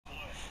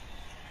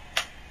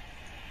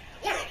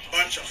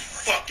bunch of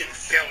fucking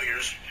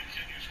failures.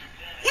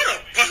 What a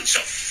bunch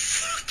of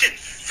fucking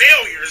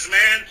failures,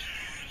 man.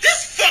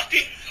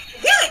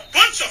 What a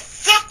bunch of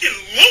fucking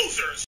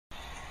losers.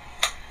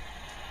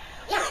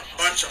 What a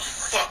bunch of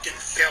fucking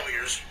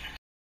failures.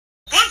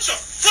 Bunch of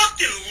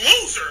fucking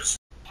losers.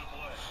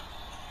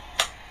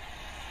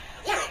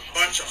 What a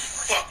bunch of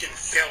fucking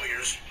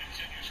failures.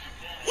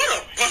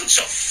 What a bunch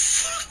of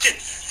fucking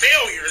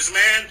failures,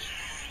 man.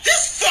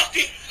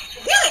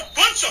 What a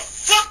bunch of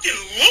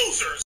fucking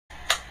losers.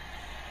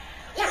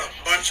 What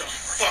a bunch of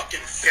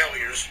fucking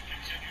failures.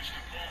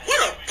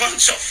 What a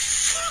bunch of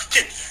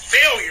fucking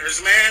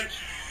failures, man.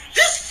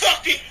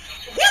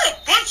 What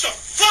a bunch of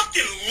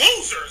fucking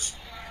losers.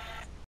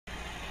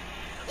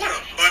 What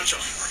a bunch of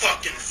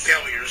fucking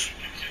failures.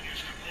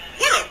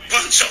 What a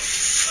bunch of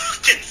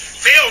fucking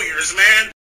failures, man.